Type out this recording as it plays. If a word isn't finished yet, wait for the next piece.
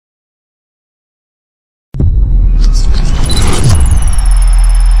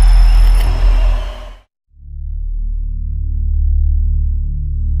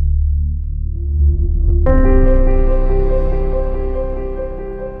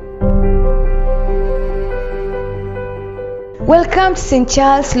Welcome to St.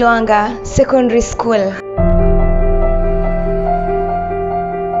 Charles Lwanga Secondary School.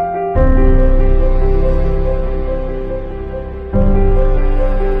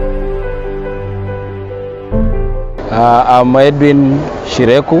 I'm Edwin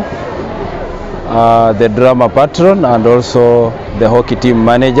Shireku, the drama patron and also the hockey team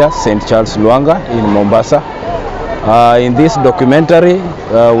manager, St. Charles Lwanga in Mombasa. In this documentary,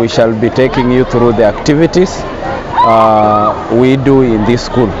 we shall be taking you through the activities we do in this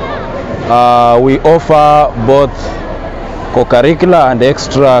school. We offer both co-curricular and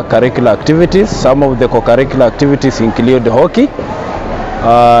extra-curricular activities. Some of the co-curricular activities include hockey,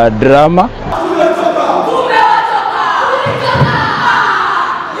 drama,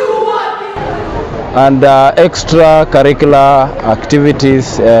 and extra-curricular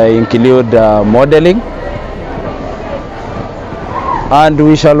activities include modeling. And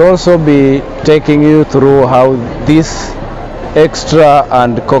we shall also be taking you through how these extra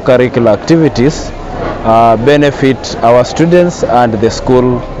and co-curricular activities benefit our students and the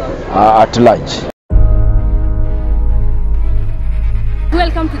school at large.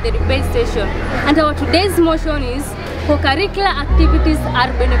 Welcome to the debate station, and our today's motion is co-curricular activities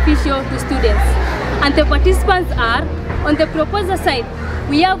are beneficial to students, and the participants are: on the proposer side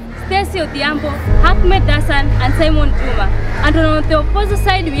we have Stacey Odhiambo, Ahmed Hassan and Simon Juma, and on the opposite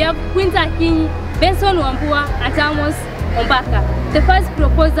side we have Quinta Akinyi, Benson Wambua and Amos Ombaka. The first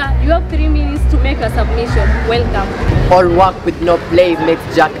proposer, you have 3 minutes to make a submission. Welcome. All work with no play makes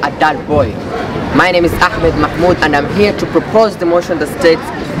Jack a dull boy. My name is Ahmed Mahmoud and I'm here to propose the motion that states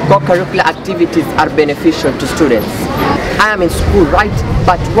co-curricular activities are beneficial to students. I am in school, right?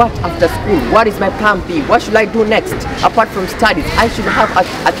 But what after school? What is my plan B? What should I do next? Apart from studies, I should have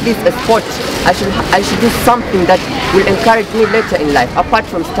at least a sport. I should do something that will encourage me later in life, apart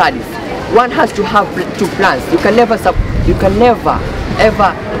from studies. One has to have 2 plans. You can never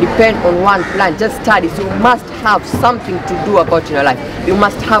ever depend on one plan, just studies. You must have something to do about in your life. You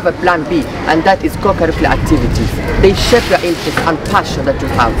must have a plan B, and that is co-curricular activities. They shape your interest and passion that you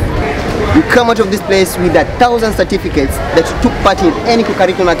have. You come out of this place with 1,000 certificates that you took part in any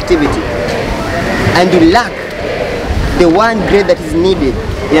co-curricular activity, and you lack the 1 grade that is needed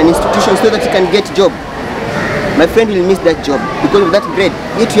in an institution so that you can get a job. My friend will miss that job because of that grade,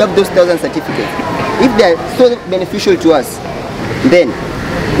 yet you have those 1,000 certificates. If they are so beneficial to us, then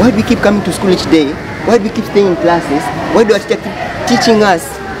why do we keep coming to school each day? Why do we keep staying in classes? Why do our teachers keep teaching us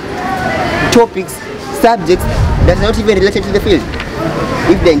topics, subjects that are not even related to the field?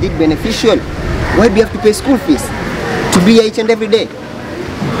 If they are indeed beneficial, why do we have to pay school fees to be here each and every day?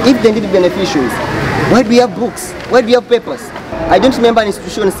 If they are indeed beneficial, why do we have books? Why do we have papers? I don't remember an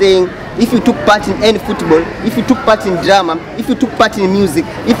institution saying if you took part in any football, if you took part in drama, if you took part in music,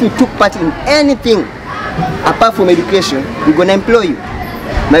 if you took part in anything apart from education, we're going to employ you.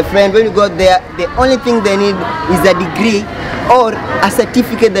 My friend, when you go there, the only thing they need is a degree or a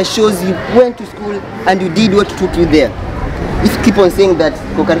certificate that shows you went to school and you did what took you there. If you keep on saying that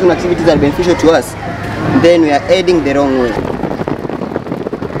co-curricular activities are beneficial to us, then we are heading the wrong way.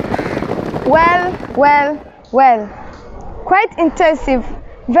 Well. Quite intensive,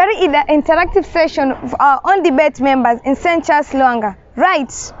 very interactive session of our own debate members in St. Charles Lwanga.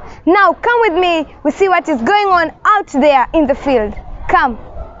 Right, now come with me, we see what is going on out there in the field. Come.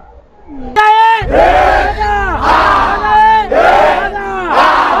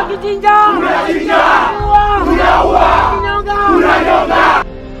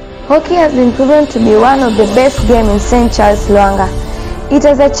 Hockey has been proven to be one of the best games in St. Charles Lwanga. It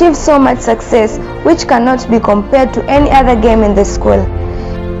has achieved so much success which cannot be compared to any other game in the school.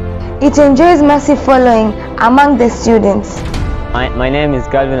 It enjoys massive following among the students. My name is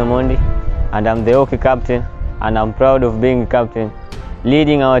Calvin Omondi and I'm the hockey captain, and I'm proud of being captain,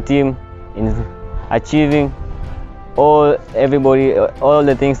 leading our team in achieving all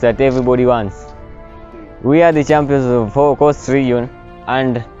the things that everybody wants. We are the champions of Coast Region,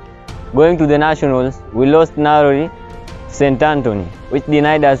 and going to the nationals we lost narrowly St. Anthony, which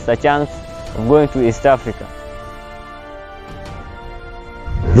denied us a chance of going to East Africa.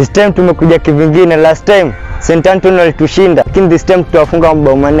 This time tumekuja kivingine. Last time St. Anthony walitushinda, lakini this time tutawafunga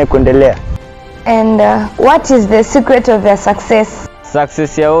mabao 4 kuendelea. And what is the secret of their success?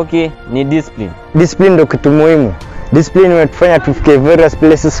 Success ya hockey ni discipline. Discipline ndio kitu muhimu. Discipline imetufanya tufike various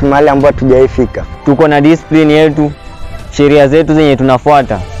places mahali ambapo tujaifika. Tuko na discipline yetu, sheria zetu zenye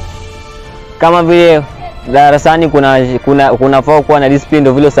tunafuata. Kama vile darasani kunafaa kuwa na discipline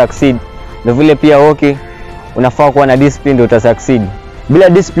ndio vile succeed. Ndio vile pia hockey unafaa kuwa na discipline ndio utasucceed. Bila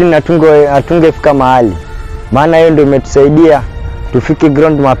discipline hatungefika mahali. Maana hiyo ndio imetusaidia tufike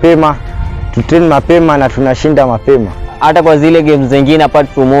ground mapema, tutrain mapema na tunashinda mapema. hata kwa zile games zingine apart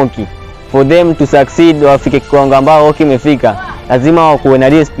from hockey. For them to succeed, wafike kiwango ambao hockey imefika, lazima wakuwe na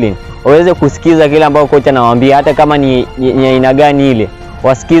discipline. Waweze kusikiza kile ambao kocha anawaambia, hata kama ni aina gani ile,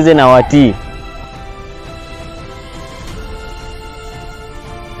 wasikize na watii.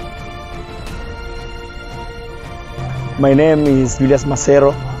 My name is Julius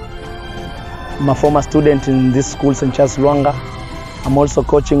Masero. I'm a former student in this school, St. Charles Lwanga. I'm also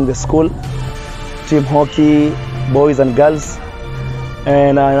coaching the school, team hockey, boys and girls.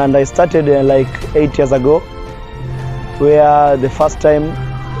 And I started like 8 years ago, where the first time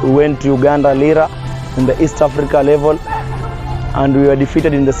we went to Uganda, Lira, in the East Africa level. And we were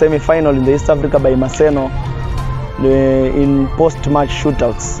defeated in the semi-final in the East Africa by Maseno in post-match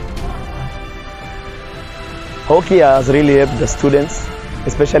shootouts. Hockey has really helped the students,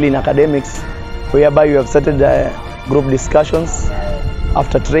 especially in academics, whereby we have started group discussions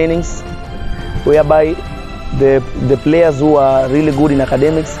after trainings, whereby the players who are really good in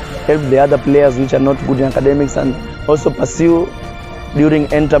academics help the other players which are not good in academics, and also pursue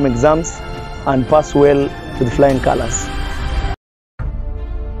during end-term exams and pass well with flying colors.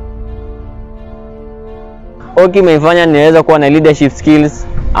 Hockey imeifanya niweza kuwa na leadership skills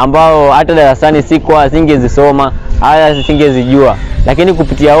ambao hata darasani singezisoma, hata singezijua, lakini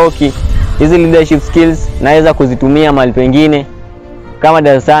kupitia hockey hizi leadership skills naweza kuzitumia mahali pengine. Kama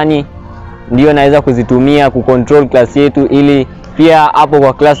darasani ndio naweza kuzitumia kucontrol class yetu, ili pia hapo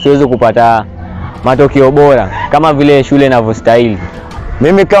kwa class tuweze kupata matokeo bora kama vile shule inavyostahili.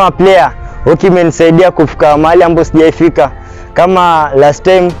 Mimi kama player, hockey imenisaidia kufika mahali ambapo sijaifika. Kama last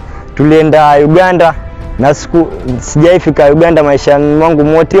time tulienda Uganda na sijaifika Uganda maishani mwangu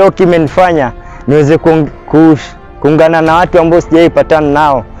mote. Hockey imenifanya niweze kuungana na watu ambao sijaipatana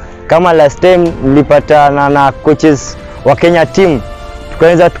nao. Kama last time nilipatana na coaches wa Kenya team,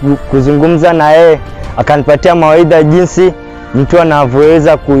 tukaanza kuzungumza na yeye, akanipatia mawaidha jinsi mtu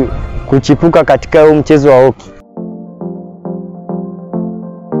anavyoweza kuchipuka katika huu mchezo wa hockey.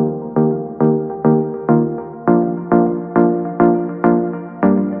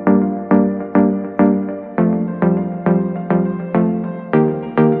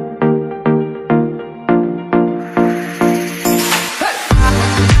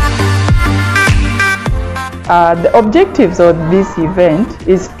 The objectives of this event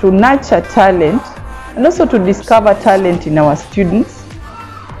is to nurture talent and also to discover talent in our students,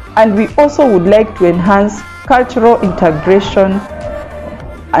 and we also would like to enhance cultural integration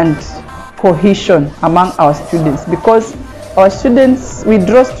and cohesion among our students, because our students, we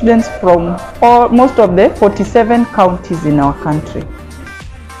draw students from most of the 47 counties in our country.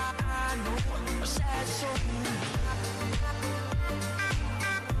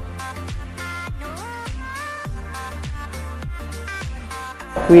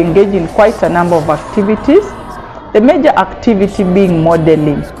 We engage in quite a number of activities, the major activity being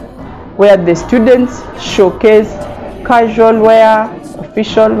modeling, where the students showcase casual wear,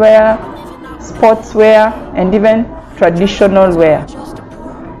 official wear, sports wear, and even traditional wear.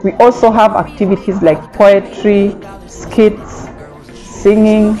 We also have activities like poetry, skits,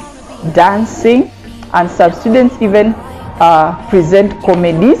 singing, dancing, and some students even present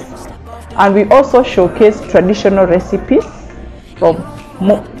comedies. And we also showcase traditional recipes from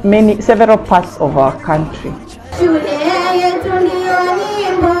several parts of our country.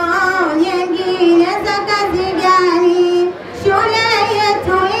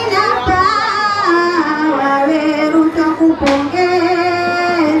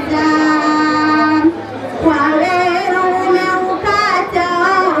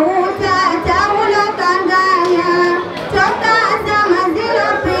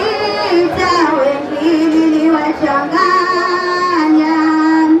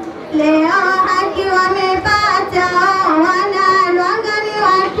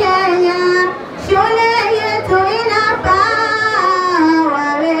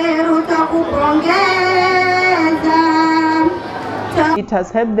 It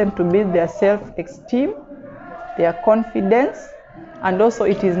has helped them to build their self-esteem, their confidence, and also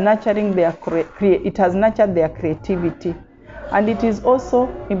it is nurturing it has nurtured their creativity, and it is also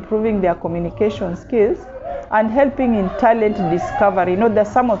improving their communication skills and helping in talent discovery. You know, that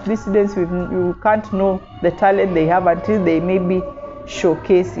some of these students, you can't know the talent they have until they maybe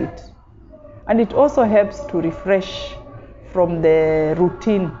showcase it. And it also helps to refresh from the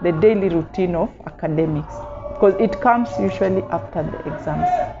routine, the daily routine of academics, because it comes usually after the exams.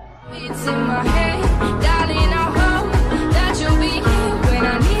 It's in my head, darling, I hope that you'll be here when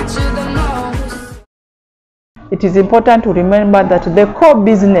I need you the most. It is important to remember that the core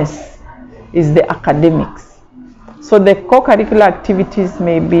business is the academics. So the co-curricular activities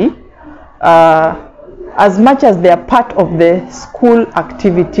may be as much as they are part of the school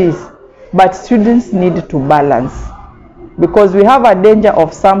activities, but students need to balance, because we have a danger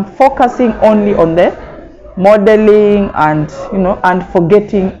of some focusing only on the modeling and and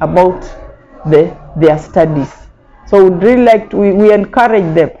forgetting about their studies. So we'd really like to, we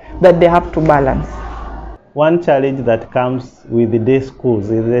encourage them that they have to balance. One challenge that comes with the day schools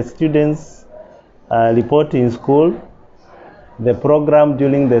is the students report in school. The program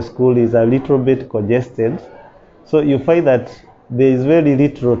during the school is a little bit congested, so you find that there is very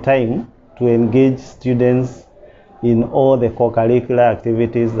little time to engage students in all the co-curricular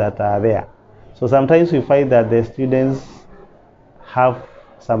activities that are there. So sometimes we find that the students have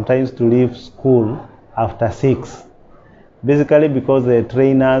sometimes to leave school after 6, basically because the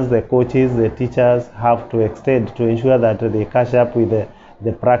trainers, the coaches, the teachers have to extend to ensure that they catch up with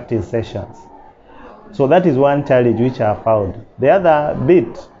the practice sessions. So that is one challenge which I found. The other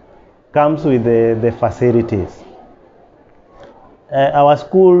bit comes with the facilities. Our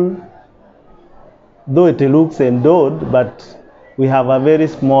school, though it looks endowed, but we have a very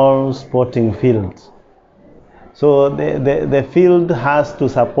small sporting field. So the field has to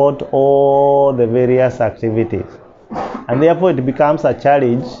support all the various activities. And therefore it becomes a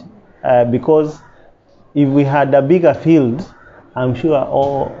challenge because if we had a bigger field, I'm sure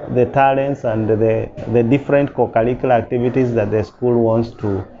all the talents and the different co-curricular activities that the school wants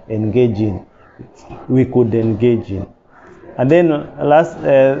to engage in, we could engage in. And then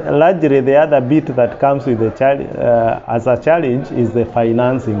largely the other bit that comes with the as a challenge is the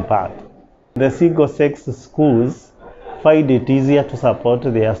financing part. The single-sex schools find it easier to support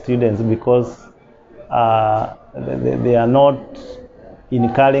their students because they are not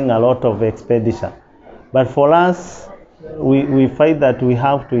incurring a lot of expenditure. But for us, we find that we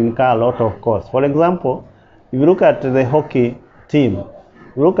have to incur a lot of costs. For example, if you look at the hockey team,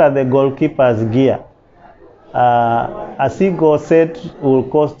 look at the goalkeeper's gear. A single set will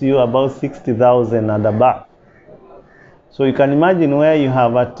cost you about 60,000 and above. So you can imagine where you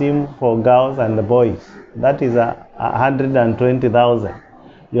have a team for girls and the boys, that is 120,000.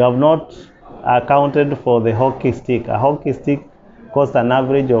 You have not accounted for the hockey stick. A hockey stick costs an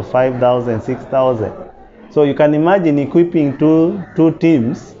average of 5,000, 6,000. So you can imagine equipping two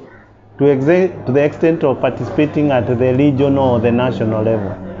teams to the extent of participating at the regional or the national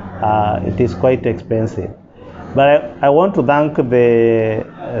level. It is quite expensive. But I want to thank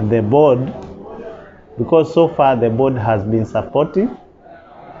the board, because so far the board has been supportive.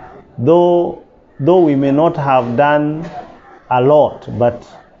 Though we may not have done a lot, but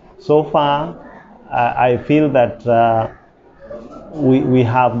so far I feel that we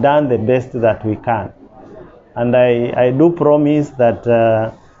have done the best that we can. And I do promise that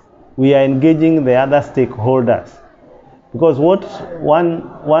we are engaging the other stakeholders. Because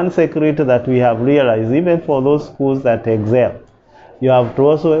one secret that we have realized, even for those schools that excel, you have to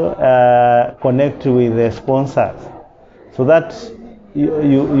also connect with the sponsors, so that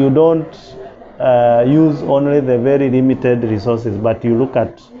you don't use only the very limited resources, but you look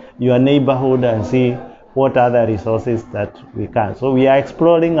at your neighborhood and see what other resources that we can. So we are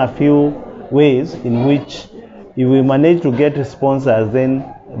exploring a few ways in which, if we manage to get sponsors, then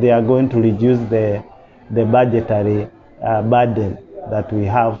they are going to reduce the budgetary burden that we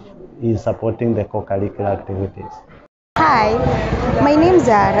have in supporting the co-curricular activities. Hi, my name is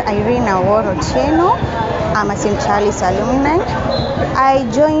Irina Worocheno. I'm a St. Charles alumni. I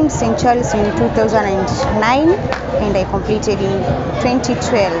joined St. Charles in 2009 and I completed in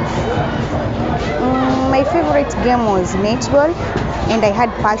 2012. My favorite game was netball, and I had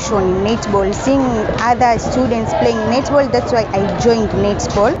passion in netball, seeing other students playing netball. That's why I joined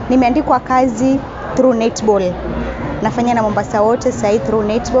netball. Nimeandikwa kazi through netball. Nafanya na Mombasa wote sai through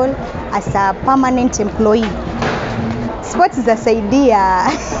netball as a permanent employee. Sports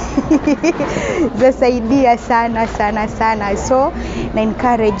zasaidia zasaidia sana, so na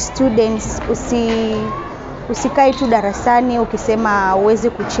encourage students usikae tu darasani ukisema uweze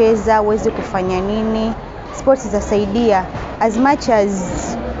kucheza, uweze kufanya nini. Sports zasaidia, as much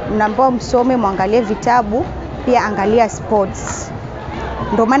as mnaambao msome muangalie vitabu, pia angalia sports.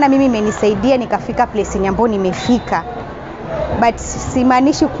 Ndio maana mimi imenisaidia nikafika place ambapo nimefika. But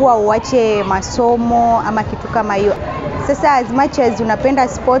simaanishi kuwa uache masomo ama kitu kama hiyo. Sasa as much as unapenda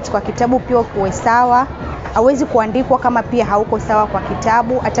sports, kwa kitabu pia kuwe sawa. Hawezi kuandikwa kama pia hauko sawa kwa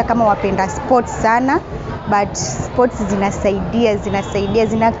kitabu, hata kama wapenda sports sana. But sports zina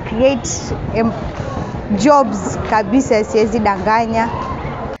create jobs kabisa, siwezi danganya.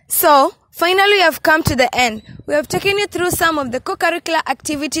 So, finally we have come to the end. We have taken you through some of the co-curricular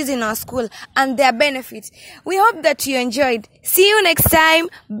activities in our school and their benefits. We hope that you enjoyed. See you next time.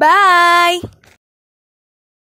 Bye!